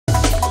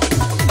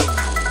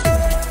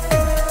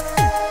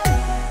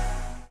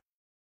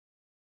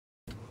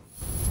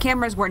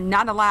Cameras were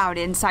not allowed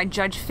inside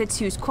Judge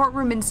Fitzhugh's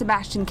courtroom in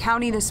Sebastian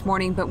County this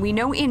morning, but we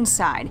know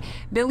inside,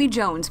 Billy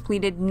Jones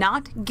pleaded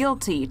not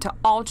guilty to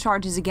all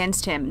charges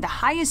against him, the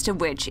highest of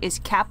which is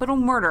capital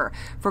murder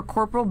for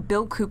Corporal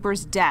Bill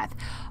Cooper's death.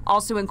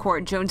 Also in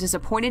court, Jones's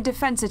appointed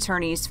defense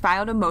attorneys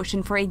filed a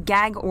motion for a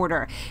gag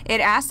order.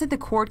 It asked that the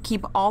court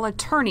keep all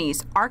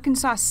attorneys,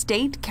 Arkansas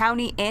state,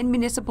 county, and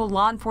municipal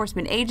law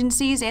enforcement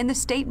agencies, and the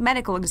state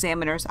medical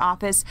examiner's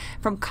office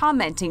from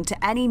commenting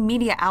to any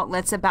media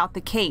outlets about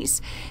the case.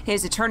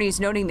 His attorneys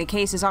noting the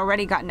case has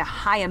already gotten a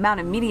high amount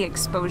of media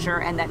exposure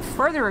and that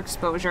further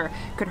exposure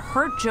could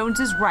hurt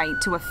Jones's right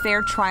to a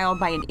fair trial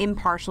by an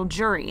impartial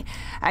jury.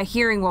 A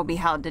hearing will be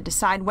held to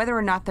decide whether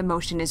or not the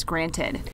motion is granted.